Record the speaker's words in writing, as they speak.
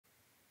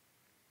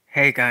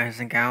Hey guys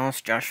and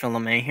gals, Joshua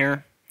LeMay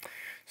here.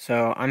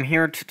 So I'm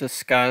here to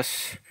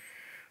discuss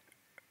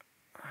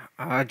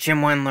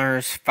Jim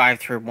Wendler's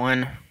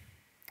 5-through-1,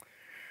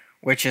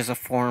 which is a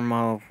form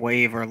of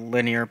wave or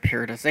linear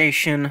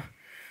periodization.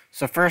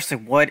 So firstly,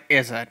 what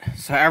is it?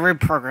 So every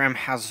program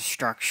has a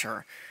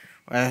structure,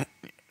 a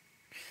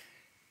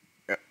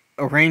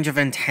range of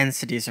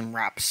intensities and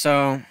reps.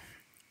 So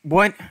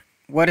what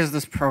does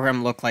this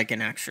program look like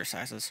in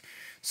exercises?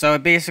 So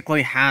it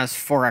basically has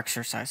 4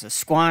 exercises: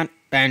 squat,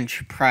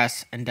 bench,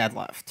 press, and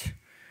deadlift.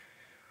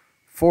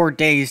 4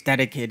 days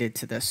dedicated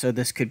to this. So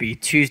this could be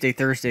Tuesday,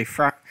 Thursday,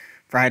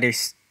 Friday,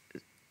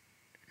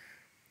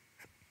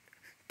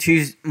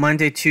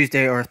 Monday,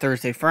 Tuesday, or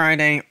Thursday,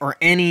 Friday, or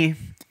any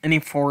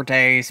 4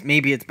 days.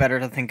 Maybe it's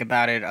better to think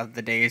about it of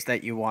the days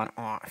that you want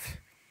off,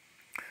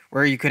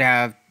 where you could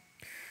have,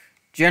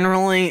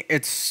 generally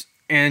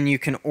and you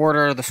can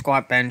order the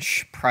squat,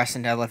 bench, press,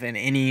 and deadlift in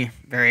any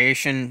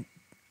variation.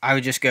 I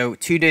would just go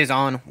 2 days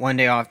on, 1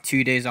 day off,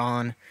 2 days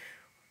on,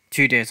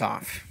 2 days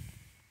off.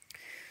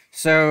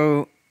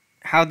 So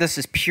how this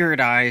is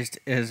periodized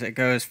is it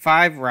goes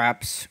 5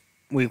 reps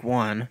week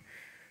 1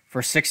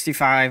 for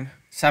 65,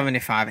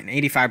 75, and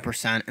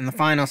 85%, and the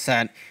final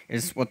set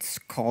is what's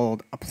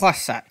called a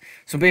plus set.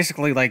 So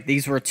basically, like,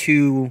 these were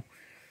 2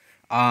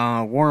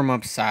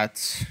 warm-up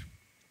sets.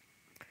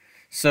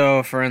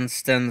 So for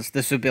instance,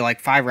 this would be like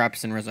 5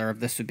 reps in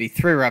reserve, this would be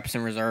 3 reps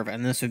in reserve,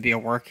 and this would be a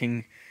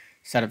working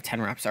set of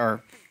 10 reps,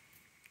 or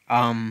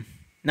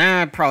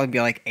it'd probably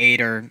be like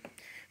 8 or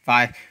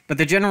 5. But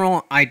the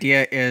general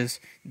idea is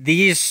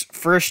these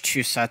first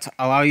 2 sets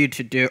allow you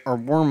to do, or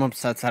warm-up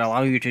sets that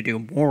allow you to do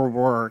more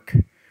work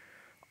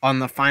on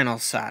the final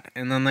set,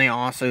 and then they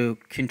also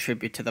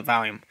contribute to the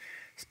volume.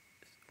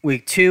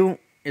 Week 2,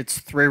 it's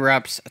 3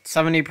 reps at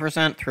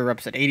 70%, 3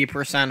 reps at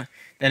 80%,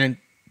 then an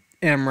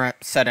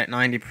M-rep set at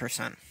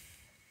 90%.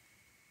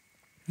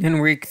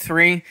 In week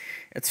 3,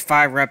 it's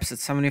 5 reps at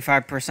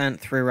 75%,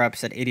 3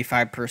 reps at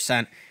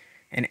 85%,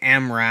 and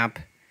M-rep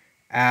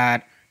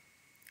at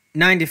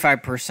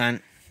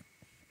 95%.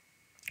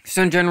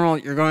 So in general,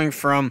 you're going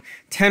from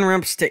 10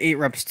 reps to 8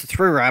 reps to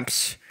 3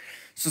 reps.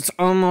 So it's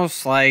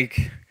almost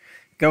like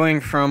going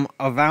from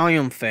a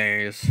volume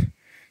phase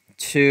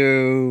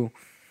to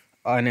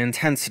an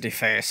intensity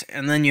phase.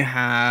 And then you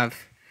have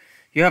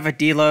a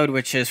deload,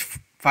 which is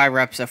 5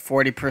 reps at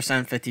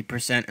 40%,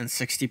 50%, and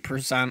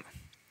 60%.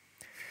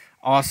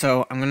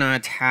 Also, I'm going to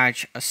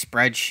attach a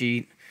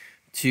spreadsheet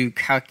to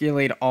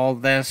calculate all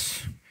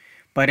this.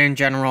 But in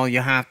general,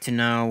 you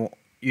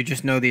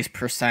just know these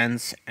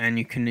percents, and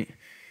you can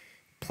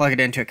plug it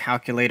into a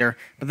calculator.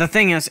 But the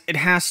thing is, it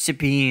has to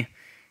be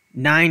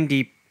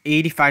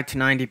 85 to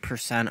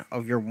 90%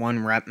 of your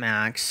 1 rep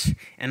max.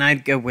 And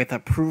I'd go with a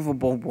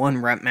provable 1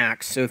 rep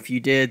max. So if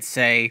you did,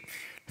 say,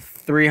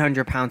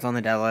 300 pounds on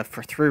the deadlift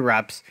for 3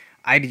 reps,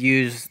 I'd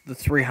use the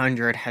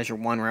 300 as your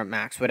 1 rep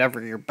max,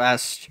 whatever your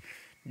best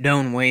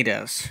known weight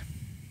is.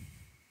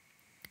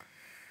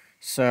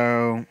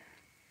 So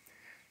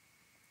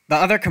the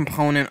other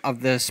component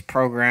of this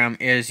program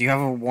is you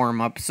have a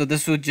warm-up. So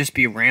this would just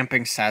be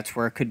ramping sets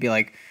where it could be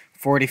like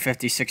 40,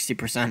 50,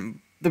 60%.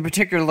 The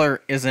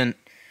particular isn't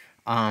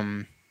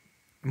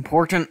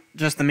important.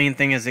 Just the main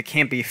thing is it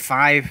can't be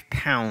 5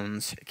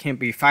 pounds. It can't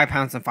be 5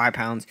 pounds and 5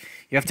 pounds.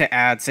 You have to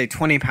add, say,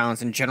 20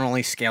 pounds and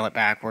generally scale it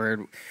back, where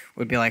it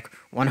would be like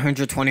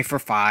 120 for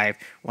 5,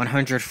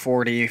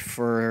 140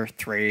 for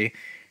 3,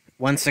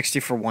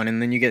 160 for 1,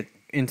 and then you get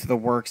into the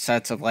work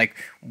sets of like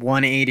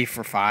 180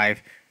 for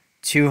 5,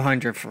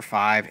 200 for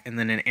 5, and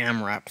then an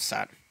AMRAP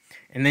set.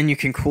 And then you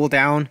can cool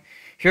down.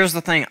 Here's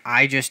the thing,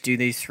 I just do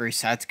these 3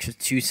 sets because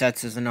 2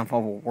 sets is enough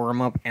of a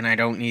warm-up, and I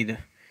don't need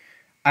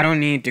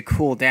to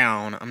cool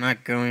down. I'm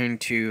not going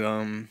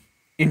to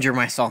injure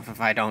myself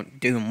if I don't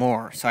do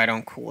more, so I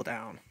don't cool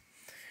down.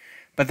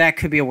 But that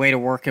could be a way to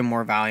work in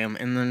more volume.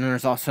 And then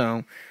there's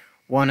also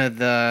one of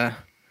the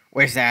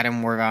ways to add in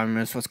more volume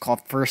is what's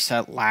called first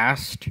set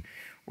last,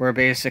 where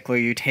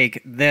basically you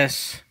take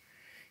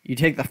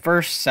the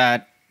first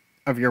set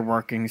of your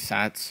working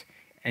sets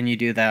and you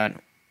do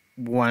that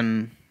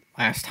one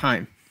last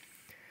time.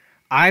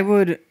 I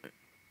want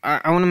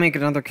to make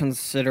another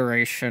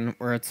consideration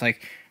where it's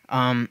like,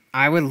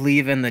 I would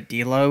leave in the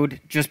deload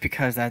just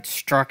because that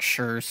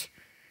structures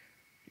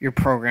your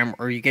program,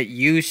 or you get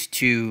used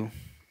to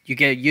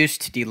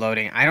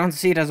deloading. I don't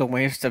see it as a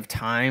waste of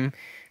time,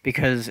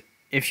 because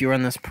if you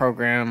run this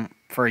program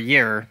for a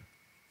year,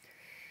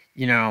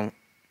 we're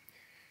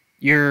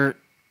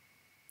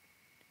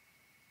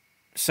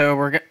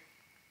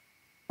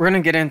going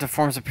to get into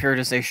forms of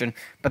periodization,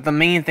 but the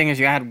main thing is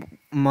you add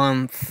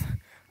weight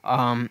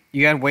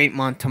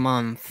month to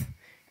month.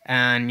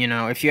 And,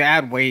 if you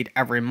add weight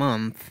every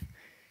month,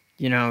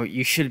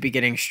 you should be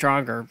getting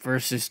stronger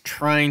versus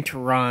trying to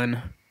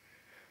run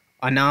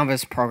a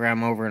novice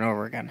program over and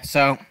over again.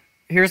 So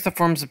here's the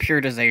forms of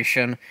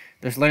periodization.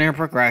 There's linear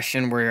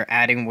progression, where you're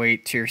adding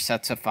weight to your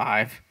sets of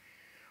 5,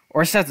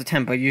 or sets of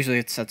 10, but usually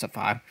it's sets of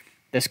 5.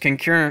 There's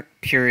concurrent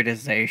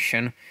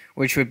periodization,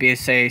 which would be,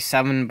 say,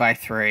 7 by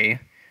 3.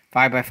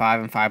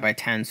 5x5 and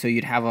 5x10. So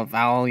you'd have a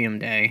volume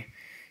day,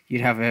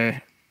 you'd have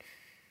an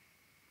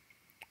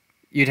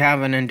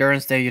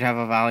endurance day, you'd have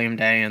a volume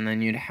day, and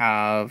then you'd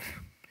have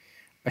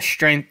a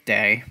strength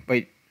day.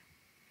 But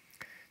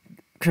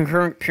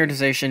concurrent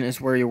periodization is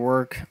where you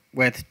work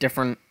with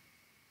different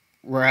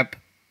rep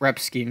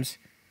schemes.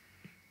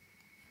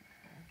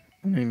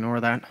 Ignore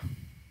that.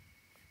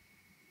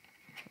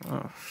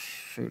 Oh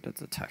shoot,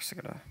 it's a text.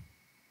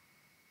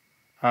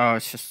 Oh,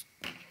 it's just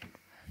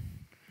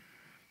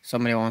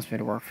somebody wants me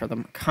to work for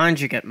them.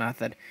 Conjugate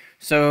method.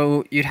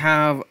 So you'd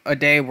have a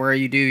day where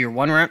you do your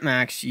 1 rep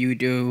max.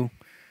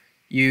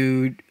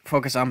 You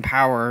focus on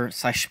power /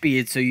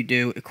 speed. So you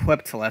do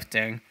equipped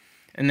lifting,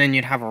 and then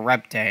you'd have a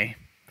rep day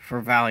for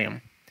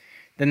volume.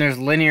 Then there's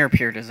linear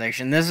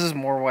periodization. This is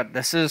more what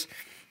this is.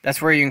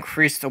 That's where you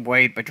increase the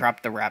weight but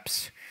drop the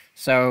reps.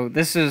 So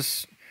this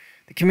is,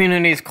 the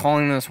community is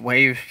calling this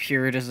wave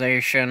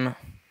periodization.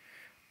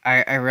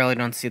 I really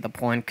don't see the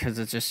point, because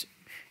it's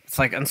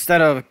like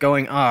instead of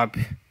going up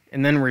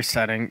and then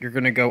resetting, you're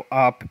going to go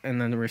up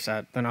and then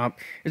reset, then up.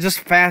 It's just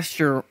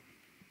faster.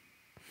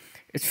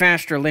 It's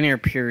faster linear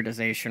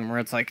periodization, where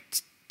it's like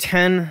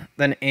 10,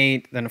 then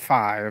 8, then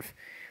 5.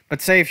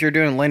 But say if you're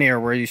doing linear,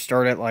 where you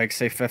start at like,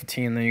 say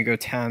 15, then you go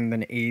 10,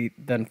 then 8,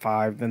 then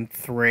 5, then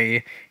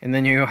 3, and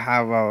then you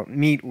have a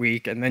meet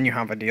week, and then you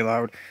have a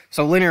deload.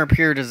 So linear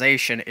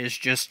periodization is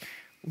just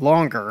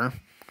longer.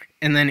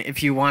 And then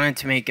if you wanted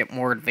to make it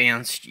more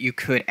advanced, you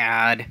could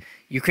add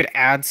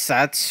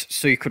sets,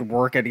 so you could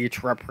work at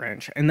each rep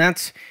range. And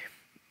that's,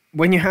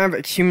 when you have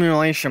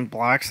accumulation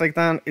blocks like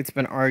that, it's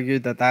been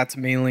argued that that's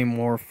mainly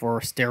more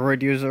for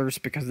steroid users,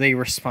 because they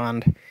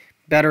respond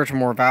better to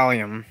more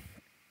volume.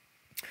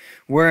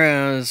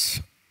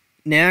 Whereas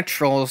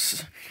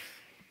naturals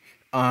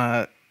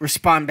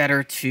respond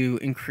better to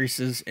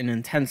increases in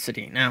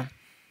intensity. Now,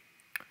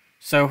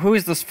 so who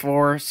is this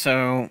for?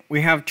 So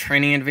we have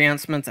training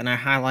advancements, and I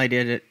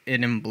highlighted it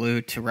in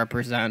blue to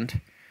represent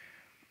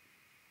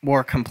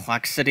more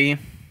complexity.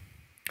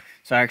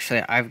 So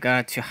actually, I've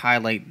got to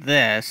highlight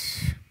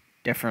this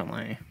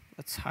differently.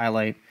 Let's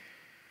highlight.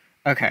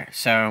 Okay,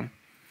 so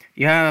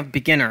you have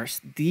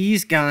beginners.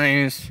 These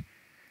guys,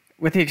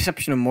 with the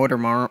exception of motor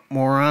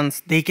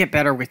morons, they get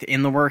better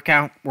within the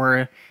workout,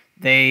 where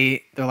they're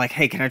like,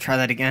 hey, can I try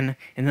that again?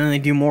 And then they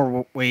do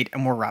more weight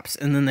and more reps.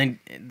 And then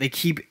they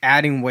keep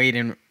adding weight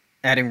and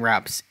adding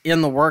reps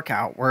in the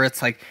workout, where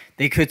it's like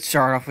they could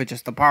start off with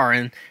just the bar,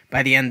 and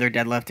by the end they're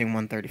deadlifting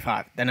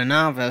 135. Then a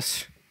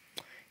novice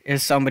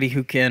is somebody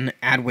who can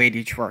add weight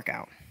each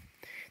workout.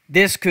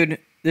 This could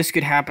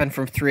happen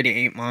from 3 to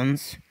 8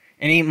 months.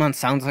 And 8 months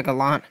sounds like a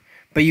lot,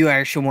 but you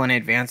actually want to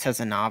advance as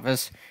a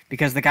novice,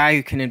 because the guy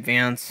who can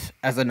advance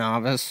as a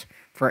novice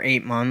for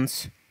 8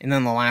 months and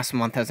then the last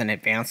month as an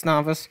advanced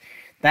novice,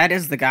 that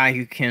is the guy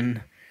who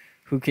can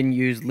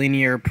use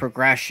linear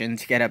progression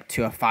to get up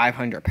to a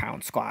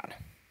 500-pound squat.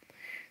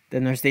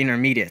 Then there's the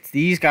intermediates.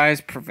 These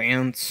guys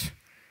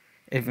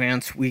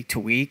advance week to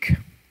week.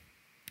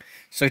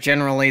 So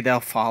generally they'll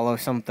follow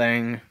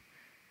something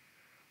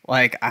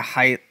like a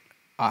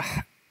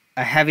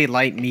heavy,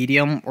 light,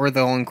 medium, or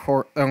they'll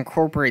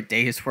incorporate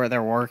days where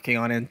they're working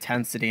on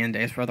intensity and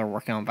days where they're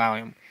working on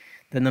volume.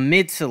 Then the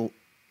mid to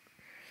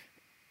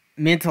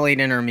late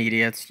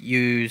intermediates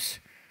use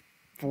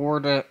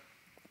 3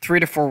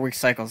 to 4 week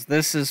cycles.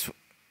 This is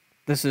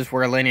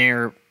where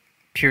linear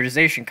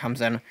periodization comes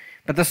in,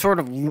 but the sort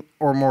of,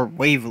 or more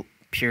wave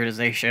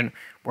periodization,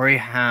 where you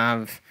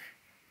have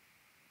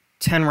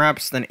 10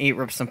 reps, then 8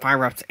 reps, then 5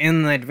 reps.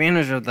 And the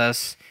advantage of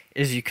this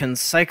is you can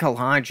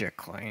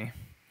psychologically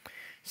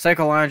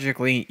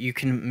you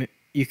can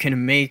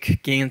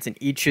make gains in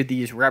each of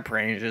these rep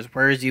ranges,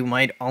 whereas you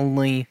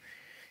only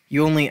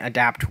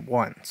adapt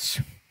once.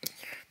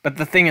 But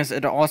the thing is,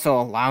 it also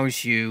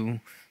allows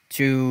you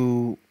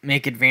to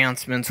make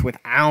advancements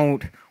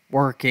without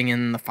working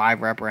in the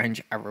 5 rep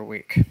range every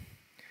week.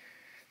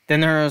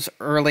 Then there's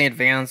early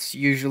advanced.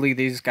 Usually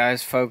these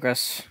guys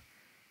focus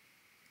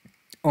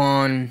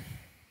on,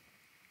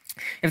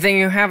 if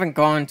you haven't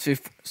gone to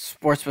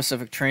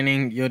sport-specific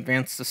training, you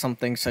advance to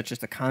something such as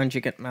the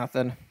conjugate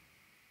method.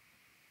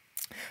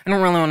 I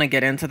don't really want to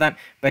get into that,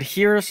 but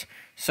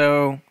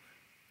so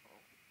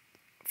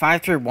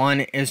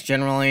 531 is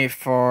generally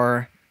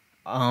for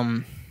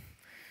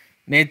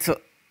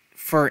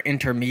for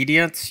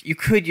intermediates. You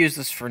could use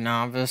this for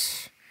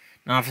novices,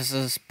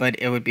 but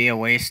it would be a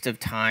waste of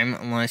time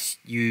unless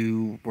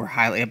you were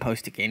highly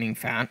opposed to gaining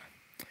fat.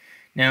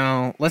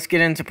 Now, let's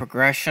get into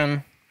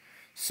progression.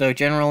 So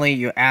generally,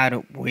 you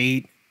add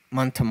weight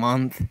month to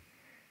month,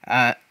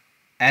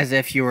 as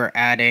if you were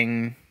a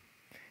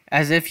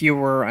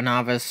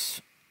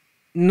novice.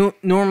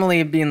 Normally,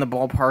 it'd be in the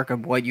ballpark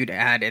of what you'd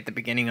add at the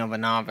beginning of a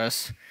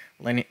novice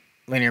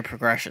linear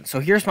progression. So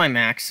here's my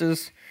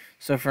maxes.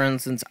 So for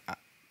instance,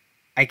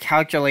 I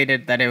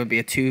calculated that it would be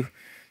a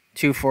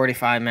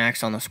 245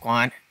 max on the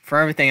squat. For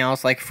everything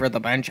else, like for the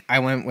bench, I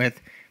went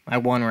with my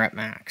 1 rep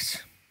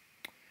max.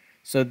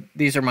 So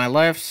these are my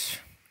lifts.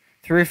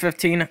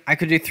 315, I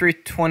could do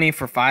 320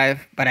 for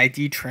 5, but I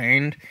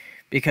detrained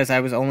because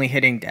I was only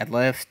hitting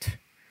deadlift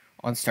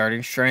on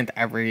starting strength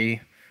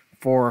every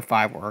 4 or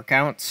 5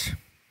 workouts.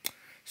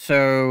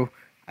 So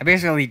I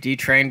basically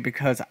detrained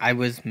because I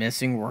was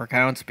missing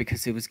workouts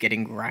because it was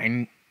getting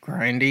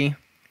grindy.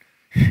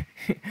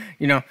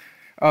 You know,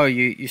 oh,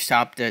 you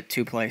stopped at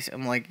 2 plays.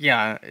 I'm like,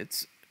 yeah,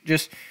 it's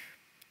just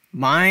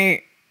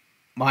my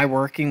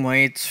working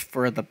weights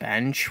for the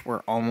bench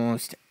were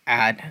almost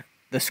at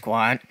the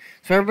squat.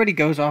 So everybody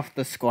goes off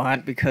the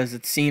squat because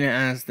it's seen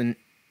as the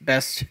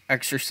best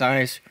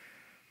exercise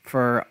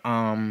for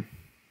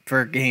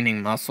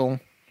gaining muscle.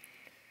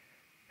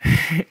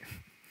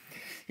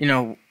 You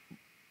know,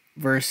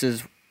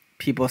 versus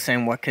people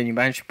saying, what can you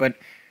bench? But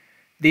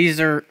these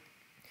are,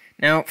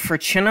 now for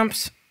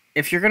chin-ups,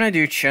 if you're going to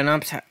do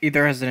chin-ups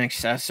either as an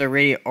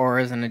accessory or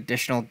as an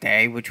additional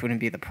day, which wouldn't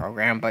be the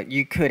program, but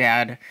you could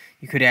add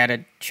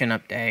a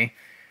chin-up day.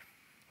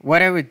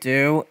 What I would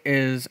do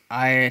is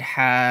I'd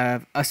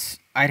have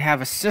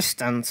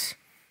assistants.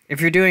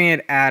 If you're doing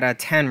it at a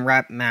 10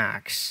 rep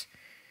max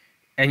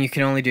and you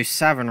can only do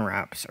 7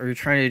 reps, or you're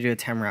trying to do a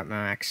 10 rep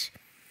max,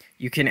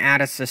 you can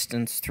add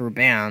assistants through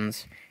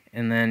bands,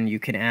 and then you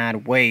can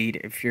add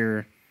weight. If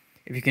you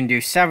can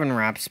do 7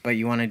 reps but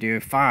you want to do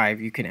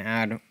 5, you can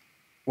add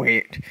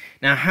weight.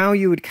 Now, how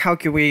you would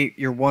calculate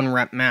your 1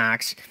 rep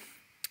max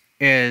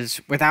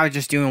is without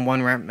just doing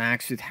 1 rep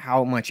max with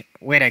how much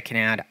weight I can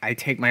add. I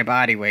take my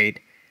body weight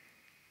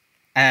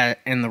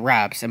in the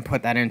reps and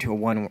put that into a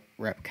 1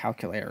 rep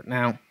calculator.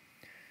 Now,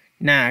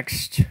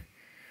 next,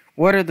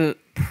 what are the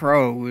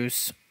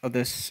pros of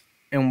this,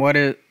 and what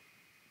is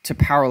to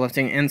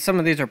powerlifting? And some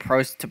of these are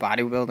pros to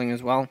bodybuilding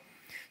as well.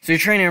 So you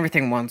train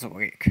everything once a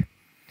week.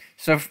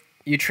 So if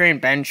you train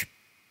bench,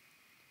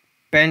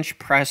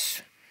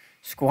 press,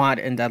 squat,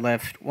 and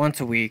deadlift once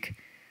a week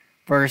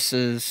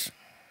versus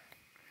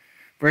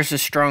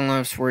strong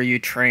lifts where you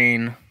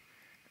train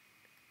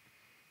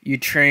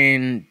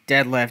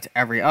deadlift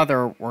every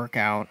other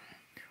workout,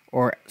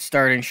 or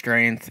starting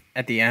strength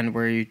at the end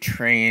where you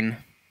train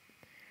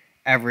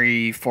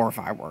every 4 or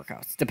 5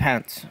 workouts.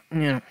 Depends, you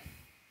know.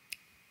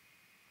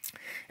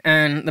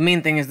 And the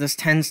main thing is this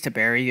tends to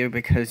bury you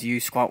because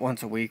you squat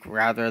once a week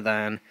rather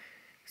than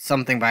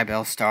something by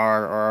Bill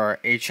Starr or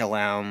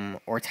HLM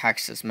or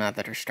Texas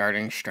Method or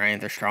starting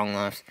strength or strong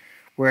lifts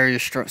where you're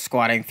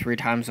squatting 3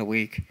 times a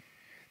week.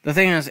 The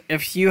thing is,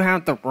 if you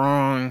have the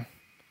wrong,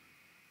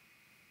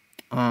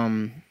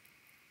 I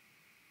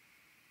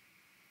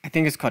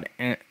think it's called,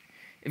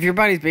 if your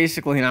body's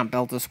basically not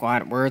built to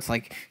squat, where it's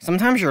like,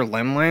 sometimes your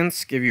limb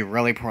lengths give you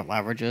really poor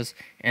leverages,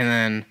 and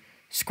then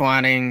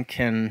squatting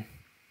can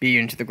beat you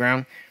into the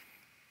ground.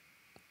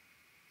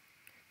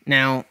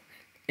 Now,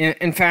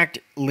 in fact,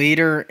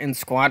 later in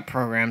squat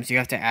programs, you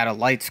have to add a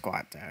light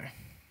squat there.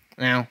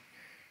 Now,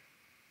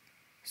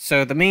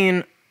 so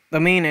the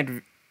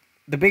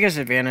biggest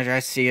advantage I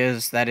see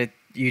is that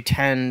you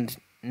tend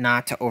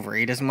not to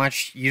overeat as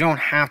much. You don't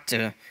have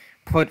to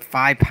put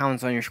 5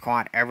 pounds on your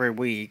squat every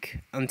week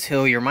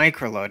until you're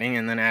microloading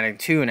and then adding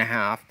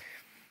 2.5.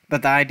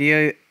 But the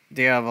idea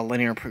of a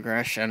linear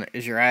progression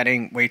is you're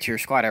adding weight to your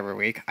squat every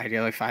week,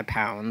 ideally 5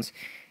 pounds,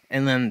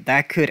 and then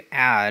that could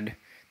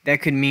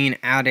mean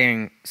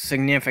adding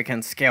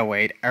significant scale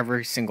weight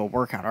every single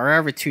workout or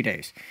every 2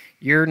 days.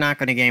 You're not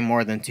going to gain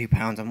more than 2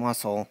 pounds of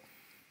muscle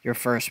your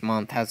first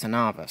month as a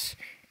novice.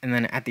 And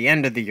then at the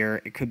end of the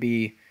year, it could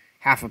be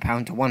 0.5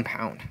 pound to 1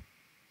 pound.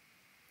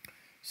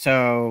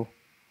 So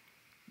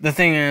the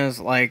thing is,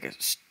 like,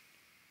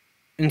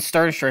 in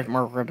starting strength,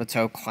 Mark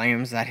Ribito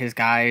claims that his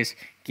guys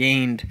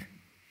gained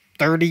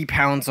 30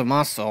 pounds of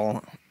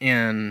muscle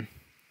in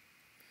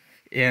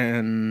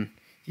the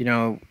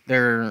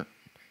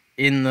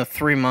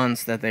 3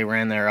 months that they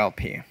ran their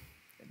LP.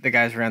 The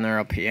guys ran their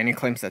LP, and he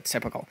claims that's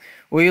typical.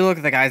 Well, you look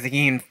at the guys that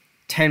gained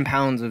 10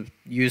 pounds of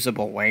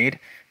usable weight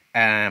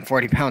and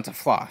 40 pounds of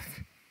fluff.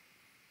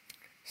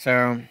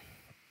 So,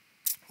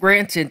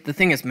 granted, the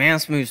thing is,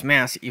 mass moves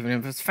mass, even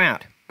if it's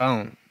fat,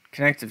 bone,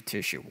 connective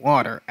tissue,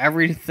 water,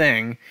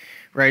 everything,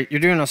 right?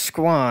 You're doing a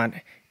squat.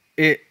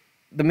 The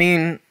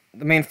main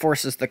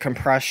force is the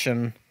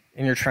compression,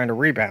 and you're trying to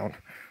rebound,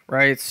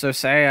 right? So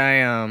say I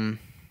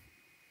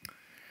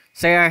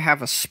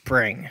have a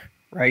spring,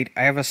 right?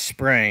 I have a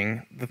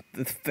spring.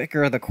 The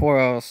thicker the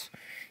coils,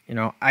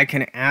 I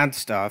can add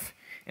stuff.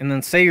 And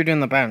then say you're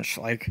doing the bench,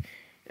 like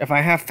if I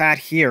have fat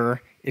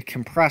here, it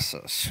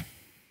compresses.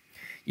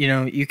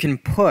 You can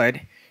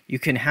put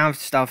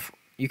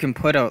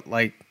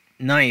a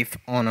knife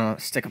on a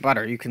stick of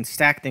butter. You can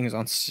stack things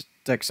on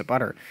sticks of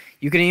butter.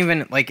 You can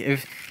even, like,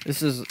 if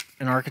this is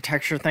an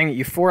architecture thing,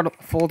 you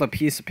fold a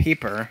piece of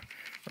paper,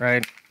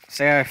 right?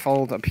 Say I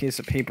fold a piece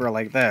of paper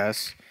like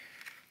this.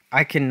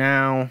 I can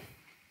now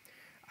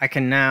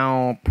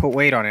put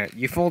weight on it.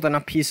 You fold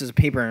enough pieces of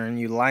paper and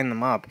you line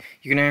them up,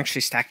 you can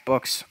actually stack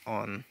books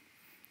on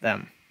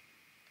them.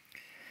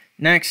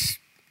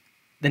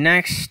 The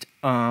next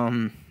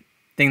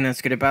thing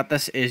that's good about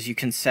this is you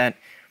can set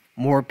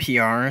more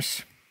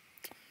PRs.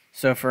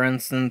 So for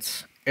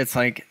instance, it's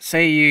like,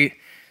 say you're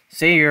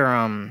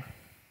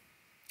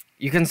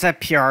you can set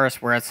PRs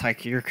where it's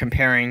like you're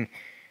comparing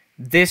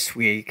this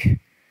week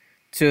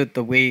to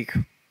the week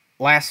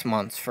last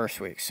month's first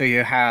week. So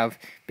you have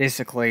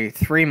basically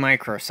 3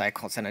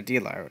 microcycles and a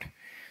deload.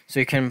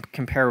 So you can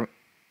compare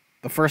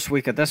the first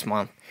week of this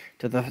month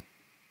to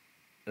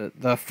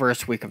the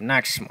first week of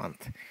next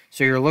month.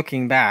 So you're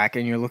looking back,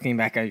 and you're looking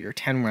back at your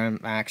 10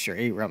 rep max, your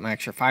 8 rep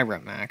max, your 5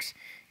 rep max,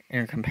 and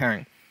you're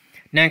comparing.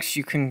 Next,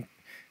 you can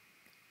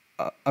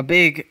a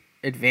big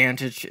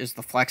advantage is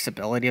the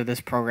flexibility of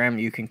this program.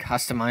 You can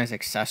customize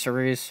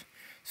accessories.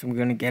 So I'm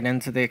going to get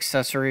into the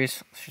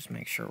accessories. Let's just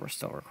make sure we're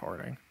still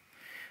recording.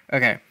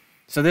 Okay,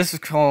 so this is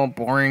called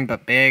Boring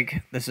But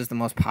Big. This is the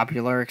most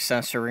popular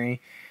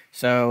accessory.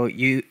 So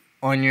you,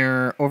 on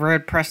your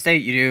overhead press day,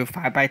 you do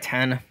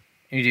 5x10.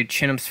 You do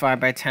chin-ups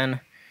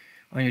 5x10.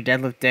 On your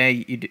deadlift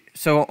day, you do,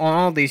 so on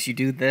all these you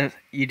do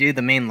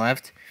the main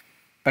lift,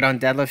 but on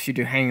deadlifts you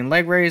do hanging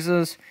leg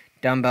raises,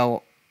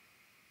 dumbbell.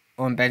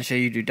 On bench day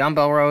you do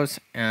dumbbell rows,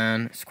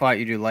 and squat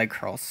you do leg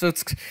curls. So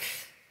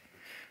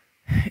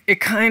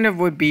it kind of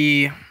would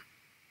be,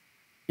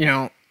 you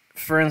know,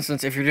 for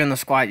instance, if you're doing the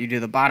squat, you do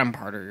the bottom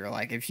part of your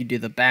leg. If you do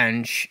the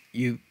bench,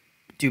 you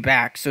do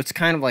back. So it's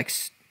kind of like,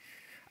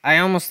 I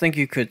almost think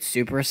you could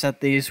superset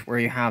these where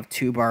you have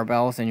 2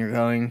 barbells and you're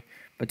going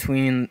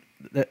between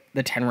the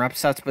 10 rep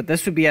sets, but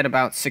this would be at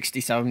about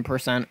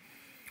 67%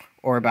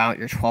 or about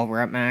your 12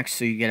 rep max,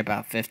 so you get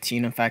about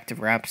 15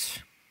 effective reps.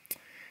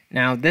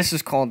 Now, this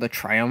is called the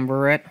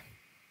triumvirate.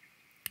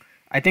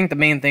 I think the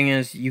main thing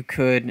is you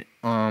could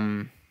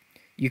come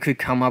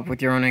up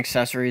with your own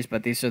accessories,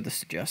 but these are the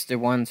suggested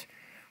ones.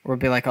 Where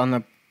it'd be like on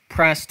the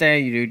press day,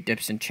 you do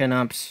dips and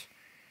chin-ups.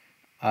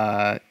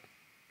 Deadlift,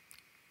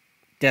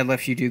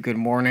 you do good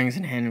mornings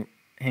and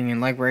hanging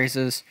leg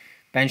raises.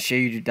 Bench day,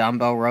 you do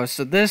dumbbell rows.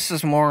 So this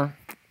is more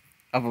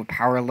of a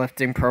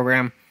powerlifting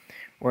program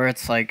where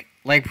it's like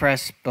leg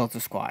press, build to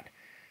squat.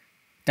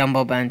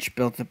 Dumbbell bench,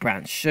 build to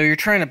bench. So you're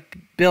trying to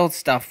build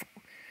stuff,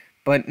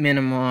 but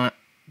minimize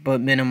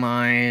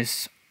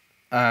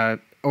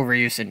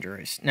overuse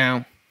injuries.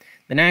 Now,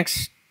 the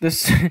next,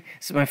 this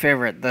is my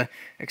favorite. The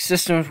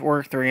systems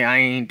work 3, I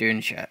ain't doing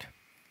shit.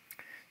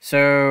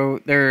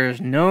 So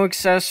there's no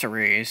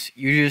accessories.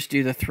 You just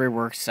do the 3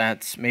 work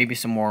sets, maybe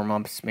some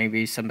warm-ups,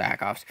 maybe some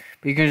back-offs.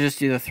 But you can just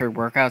do the 3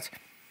 workouts.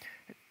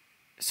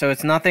 So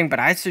it's nothing, but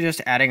I'd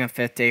suggest adding a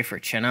 5th day for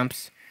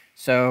chin-ups.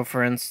 So,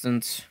 for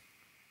instance,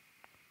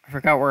 I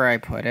forgot where I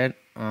put it.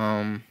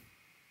 There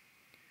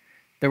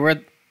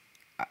were...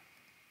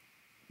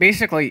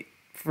 Basically,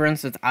 for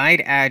instance,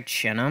 I'd add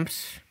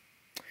chin-ups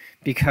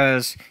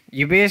because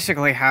you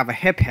basically have a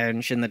hip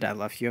hinge in the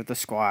deadlift. You have the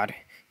squat.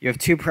 You have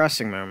 2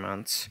 pressing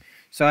movements.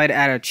 So I'd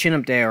add a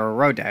chin-up day or a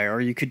row day, or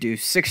you could do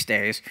 6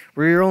 days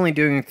where you're only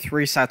doing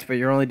 3 sets, but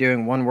you're only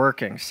doing 1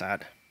 working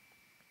set.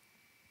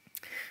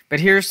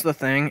 But here's the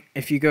thing.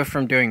 If you go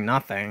from doing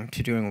nothing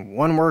to doing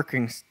one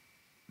working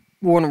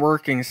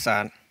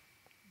set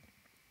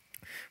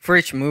for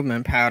each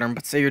movement pattern,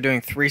 but say you're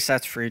doing 3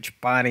 sets for each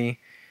body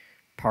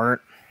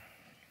part,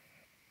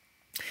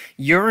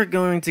 you're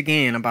going to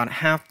gain about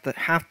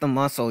half the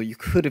muscle you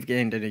could have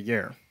gained in a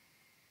year.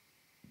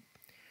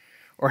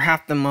 Or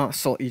half the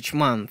muscle each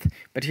month.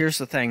 But here's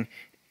the thing.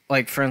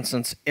 Like, for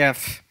instance,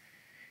 if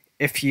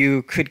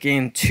you could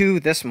gain 2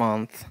 this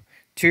month,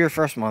 to your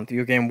first month,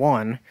 you'll gain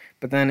 1.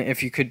 But then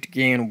if you could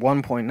gain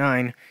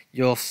 1.9,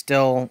 you'll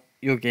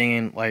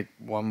gain like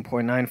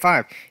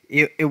 1.95.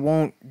 It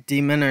won't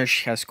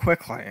diminish as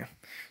quickly.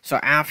 So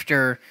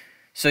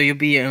you'll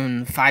be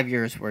in 5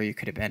 years where you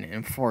could have been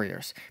in 4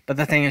 years. But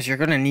the thing is, you're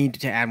going to need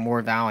to add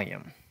more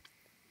volume.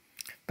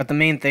 But the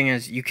main thing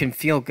is you can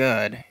feel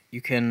good.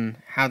 You can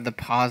have the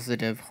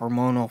positive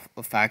hormonal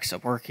effects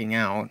of working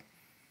out.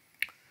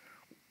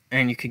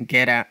 And you can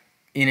get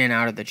in and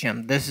out of the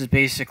gym. This is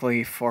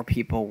basically for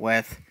people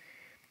with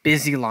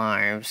busy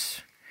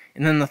lives.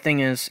 And then the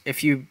thing is,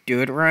 if you do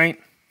it right,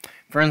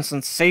 for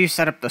instance, say you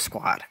set up the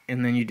squat,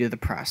 and then you do the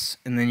press,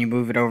 and then you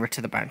move it over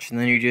to the bench, and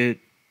then you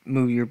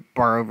move your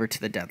bar over to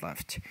the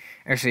deadlift.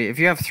 Actually, if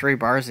you have 3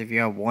 bars, if you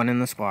have 1 in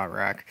the squat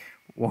rack,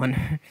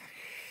 one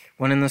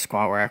in the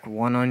squat rack,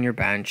 1 on your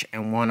bench,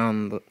 and 1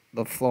 on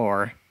the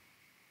floor,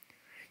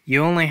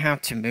 you only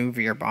have to move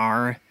your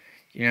bar,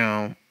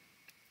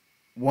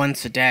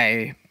 once a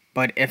day.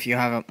 But if you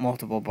have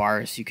multiple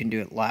bars, you can do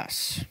it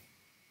less.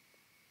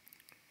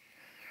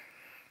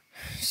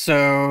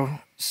 So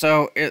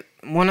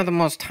one of the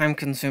most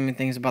time-consuming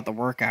things about the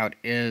workout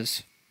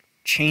is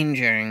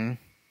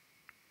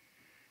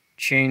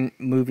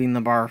moving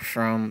the bar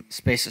from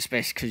space to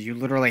space, because you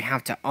literally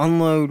have to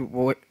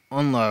unload,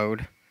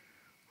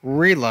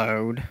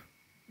 reload,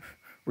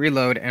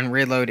 and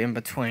reload in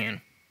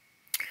between.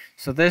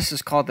 So this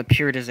is called the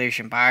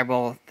Periodization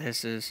Bible.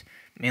 This is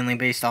mainly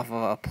based off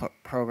of a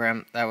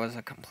program that was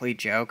a complete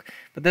joke.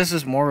 But this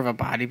is more of a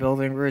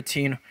bodybuilding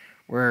routine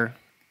where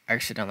I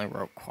accidentally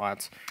wrote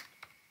quads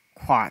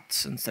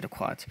instead of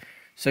quads.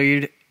 So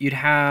you'd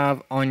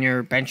have on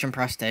your bench and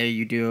press day,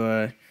 you do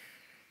a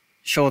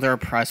shoulder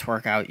press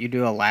workout, you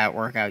do a lat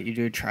workout, you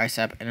do a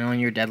tricep, and on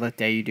your deadlift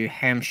day, you do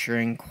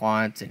hamstring,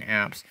 quads, and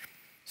abs.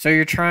 So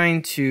you're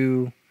trying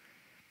to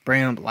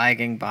bring up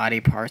lagging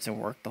body parts and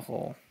work the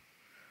whole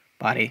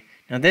body.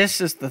 Now this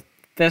is the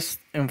fifth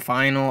and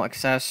final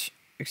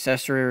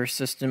accessory or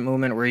assistant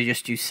movement, where you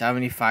just do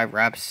 75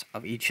 reps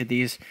of each of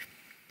these.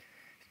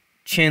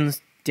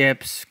 Chins,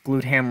 dips,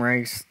 glute ham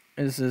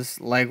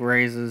raises, leg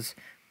raises,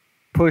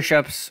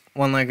 push-ups,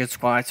 one-legged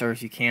squats, or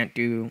if you can't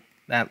do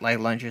that, leg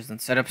lunges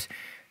and sit-ups.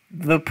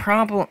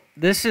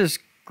 This is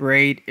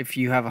great if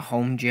you have a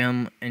home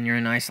gym and you're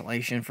in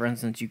isolation. For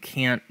instance, you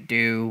can't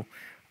do,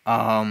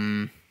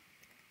 you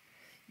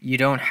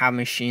don't have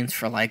machines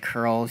for leg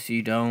curls,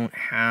 you don't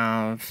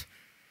have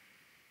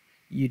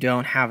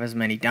as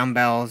many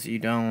dumbbells,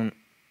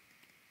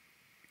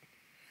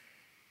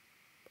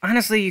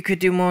 honestly, you could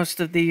do most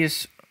of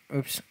these,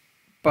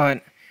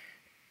 but,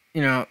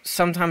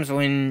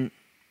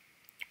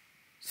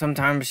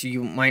 sometimes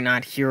you might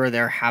not here or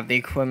there have the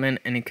equipment,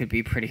 and it could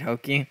be pretty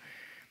hokey.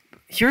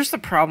 Here's the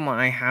problem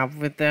I have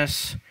with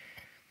this.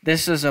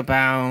 This is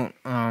about,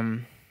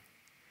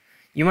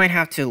 you might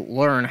have to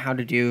learn how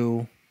to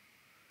do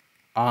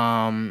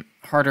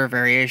harder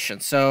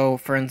variations. So,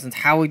 for instance,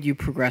 how would you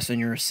progress in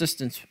your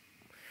assistance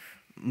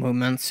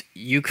movements?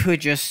 You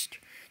could just,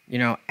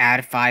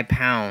 add 5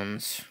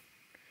 pounds.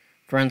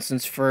 For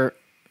instance,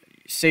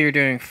 say you're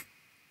doing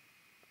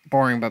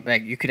boring but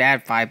big, you could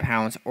add 5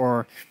 pounds,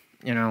 or,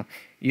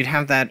 you'd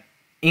have that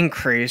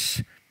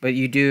increase, but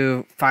you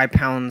do 5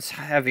 pounds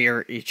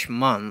heavier each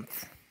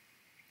month,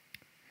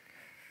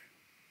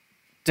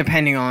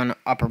 depending on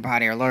upper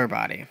body or lower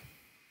body.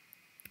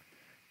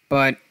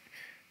 But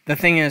the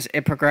thing is,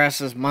 it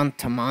progresses month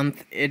to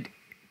month.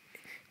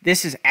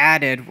 This is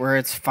added where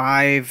it's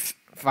 5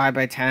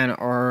 by 10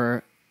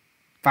 or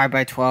 5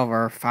 by 12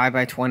 or 5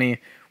 by 20,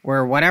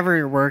 where whatever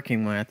you're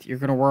working with, you're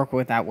going to work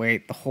with that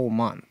weight the whole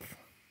month.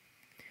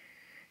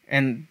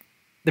 And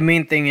the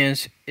main thing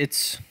is,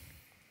 it's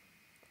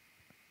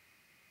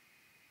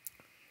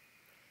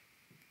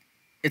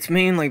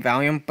mainly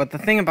volume, but the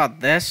thing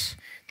about this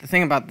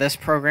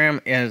program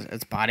is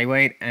it's body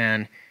weight,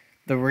 and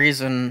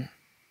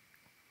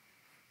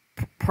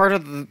part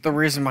of the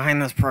reason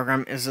behind this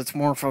program is it's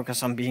more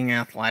focused on being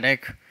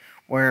athletic,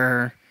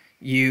 where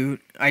you,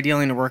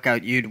 ideally in a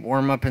workout, you'd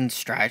warm up and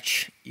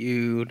stretch,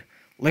 you'd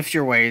lift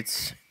your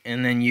weights,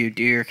 and then you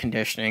do your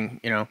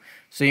conditioning,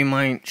 So you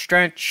might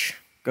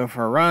stretch, go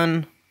for a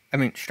run.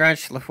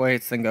 Stretch, lift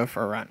weights, then go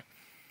for a run.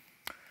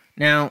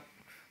 Now,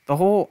 the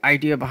whole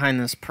idea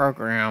behind this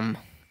program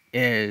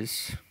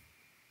is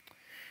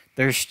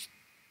there's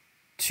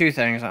two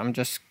things. I'm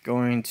just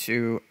going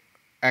to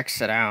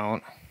exit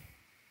out.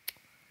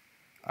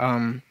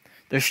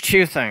 There's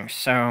two things.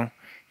 So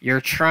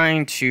you're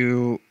trying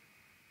to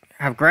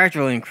have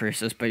gradual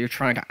increases, but you're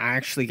trying to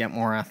actually get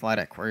more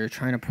athletic, where you're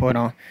trying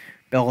to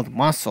build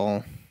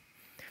muscle,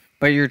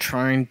 but you're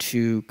trying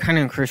to kind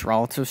of increase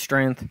relative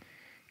strength.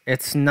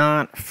 It's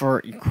not for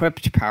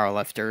equipped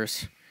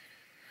powerlifters.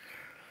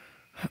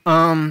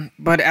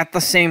 But at the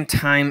same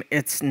time,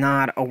 it's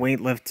not a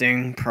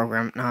weightlifting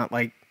program, not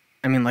like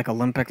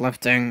Olympic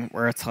lifting,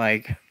 where it's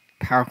like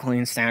power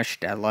clean, snatch,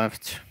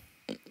 deadlift.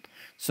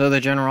 So the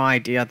general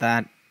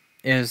idea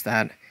is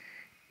that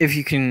if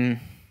you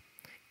can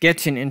get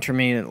to an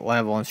intermediate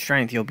level in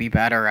strength, you'll be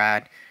better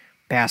at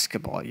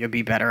basketball, you'll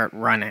be better at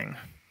running.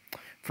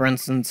 For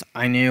instance,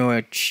 I knew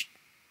a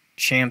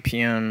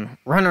champion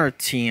runner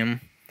team.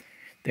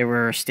 They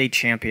were state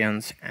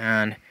champions,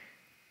 and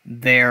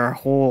their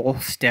whole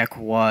stick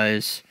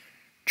was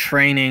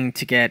training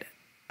to get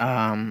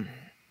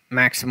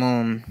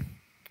maximum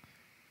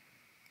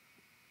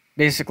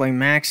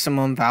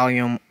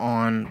volume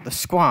on the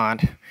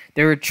squat.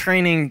 They were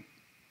training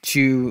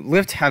to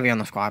lift heavy on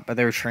the squat, but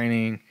they were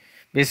training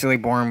basically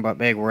boring but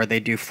big, where they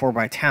do 4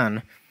 by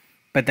 10,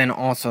 but then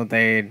also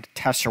they'd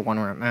test their 1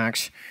 rep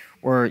max,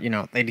 where,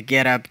 they'd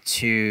get up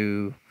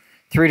to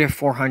 300 to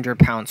 400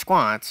 pound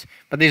squats,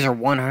 but these are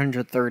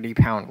 130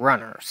 pound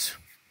runners.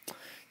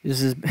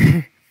 This is,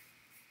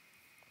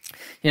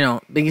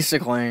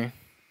 basically,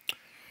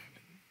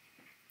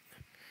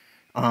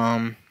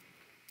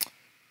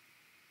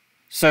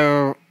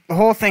 so the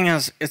whole thing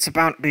is, it's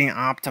about being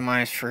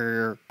optimized for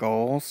your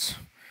goals,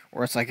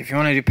 where it's like, if you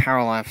want to do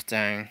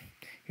powerlifting,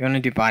 you want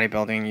to do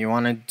bodybuilding, you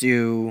want to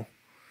do,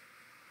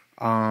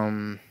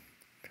 for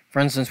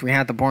instance, we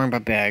had the boring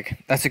but big.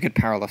 That's a good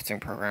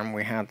powerlifting program.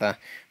 We had the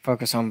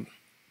focus on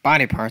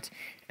body parts,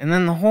 and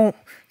then the whole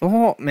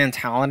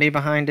mentality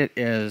behind it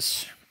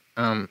is,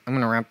 I'm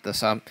gonna wrap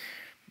this up,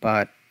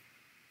 but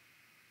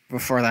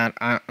before that,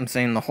 I'm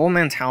saying the whole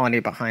mentality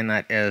behind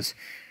that is,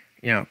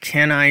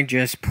 can I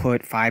just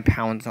put 5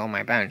 pounds on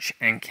my bench,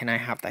 and can I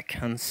have that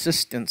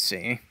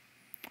consistency?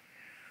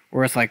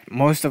 Where it's like,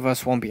 most of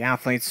us won't be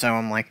athletes, so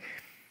I'm like,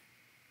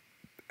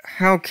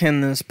 how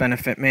can this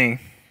benefit me?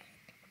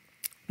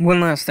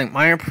 One last thing,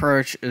 my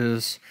approach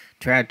is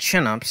to add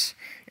chin-ups,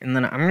 and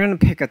then I'm going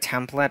to pick a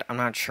template. I'm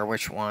not sure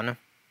which one.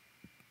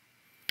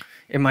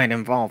 It might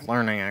involve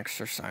learning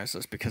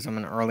exercises because I'm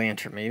an early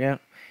intermediate.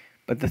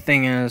 But the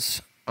thing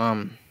is,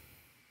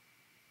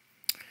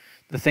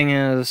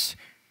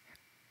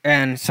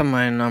 And some of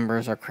my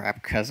numbers are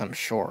crap because I'm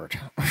short.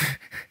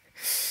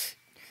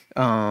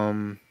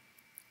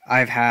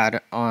 I've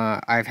had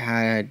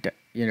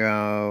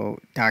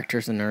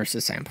doctors and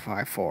nurses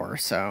amplify 4.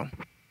 So,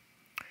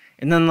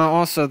 and then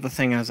also the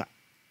thing is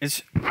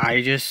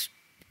I just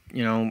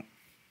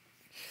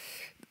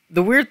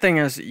the weird thing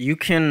is you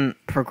can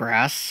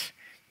progress.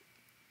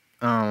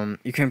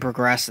 You can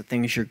progress at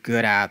things you're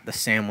good at the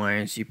same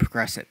way as you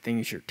progress at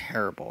things you're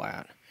terrible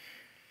at.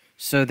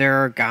 So there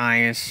are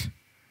guys,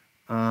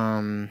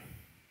 say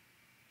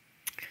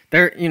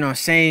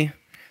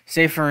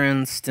for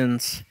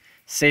instance,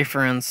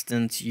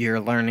 you're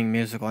learning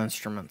musical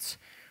instruments.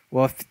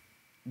 Well, if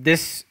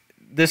this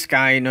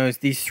guy knows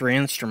these 3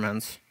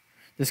 instruments,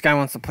 this guy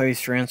wants to play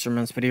these 3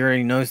 instruments, but he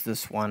already knows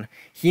this one.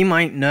 He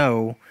might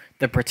know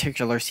the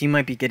particulars. He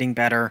might be getting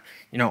better,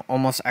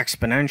 almost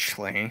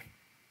exponentially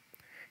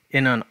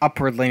in an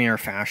upward linear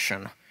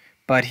fashion.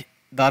 But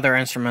the other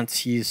instruments,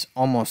 he's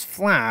almost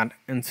flat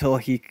until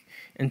he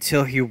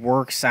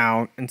works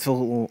out,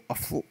 until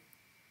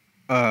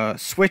a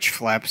switch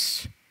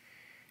flips,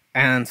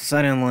 and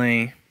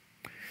suddenly.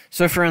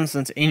 So, for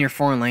instance, in your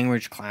foreign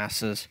language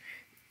classes,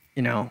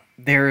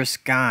 there's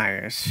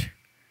guys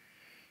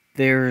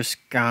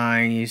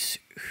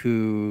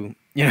who,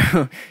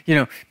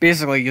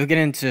 basically you'll get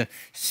into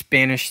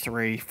Spanish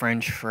 3,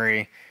 French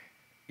 3,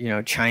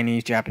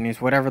 Chinese,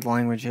 Japanese, whatever the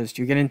language is.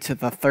 You get into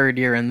the 3rd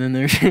year, and then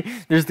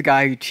there's the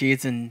guy who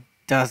cheats and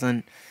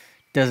doesn't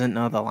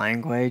know the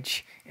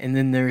language, and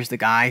then there's the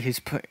guy who's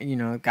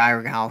guy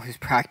or gal who's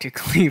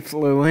practically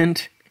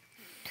fluent.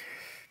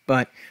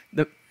 But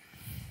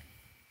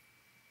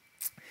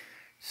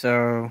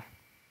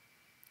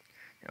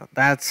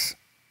that's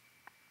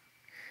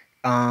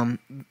the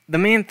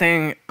main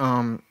thing.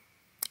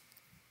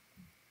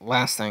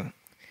 Last thing,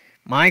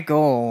 my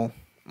goal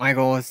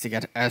is to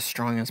get as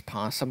strong as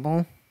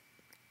possible.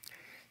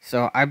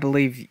 So I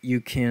believe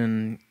you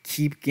can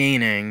keep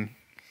gaining,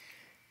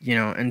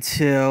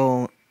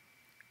 until,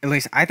 at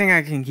least I think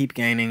I can keep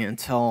gaining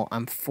until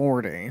I'm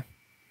 40.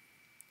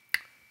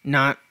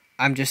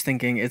 I'm just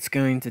thinking it's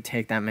going to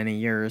take that many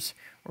years,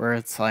 where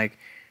it's like,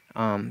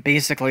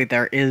 basically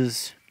there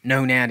is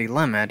no natty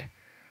limit,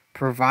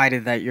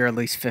 provided that you're at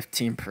least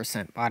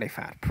 15% body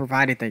fat,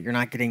 provided that you're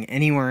not getting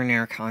anywhere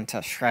near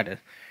contest shredded.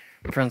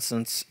 For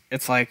instance,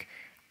 it's like,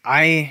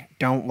 I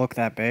don't look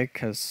that big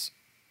because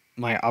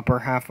my upper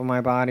half of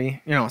my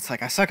body, it's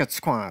like I suck at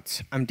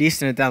squats, I'm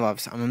decent at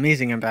deadlifts, I'm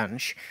amazing at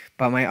bench,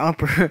 but my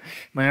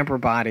upper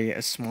body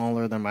is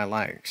smaller than my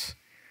legs.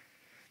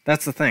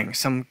 That's the thing.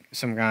 Some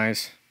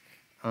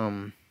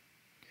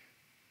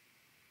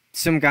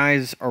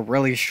guys are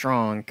really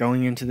strong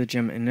going into the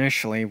gym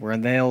initially, where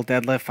they'll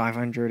deadlift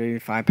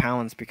 585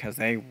 pounds because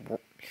they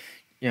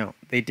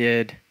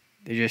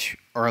just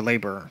are a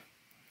laborer.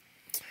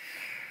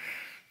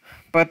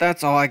 But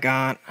that's all I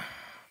got.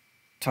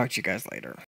 Talk to you guys later.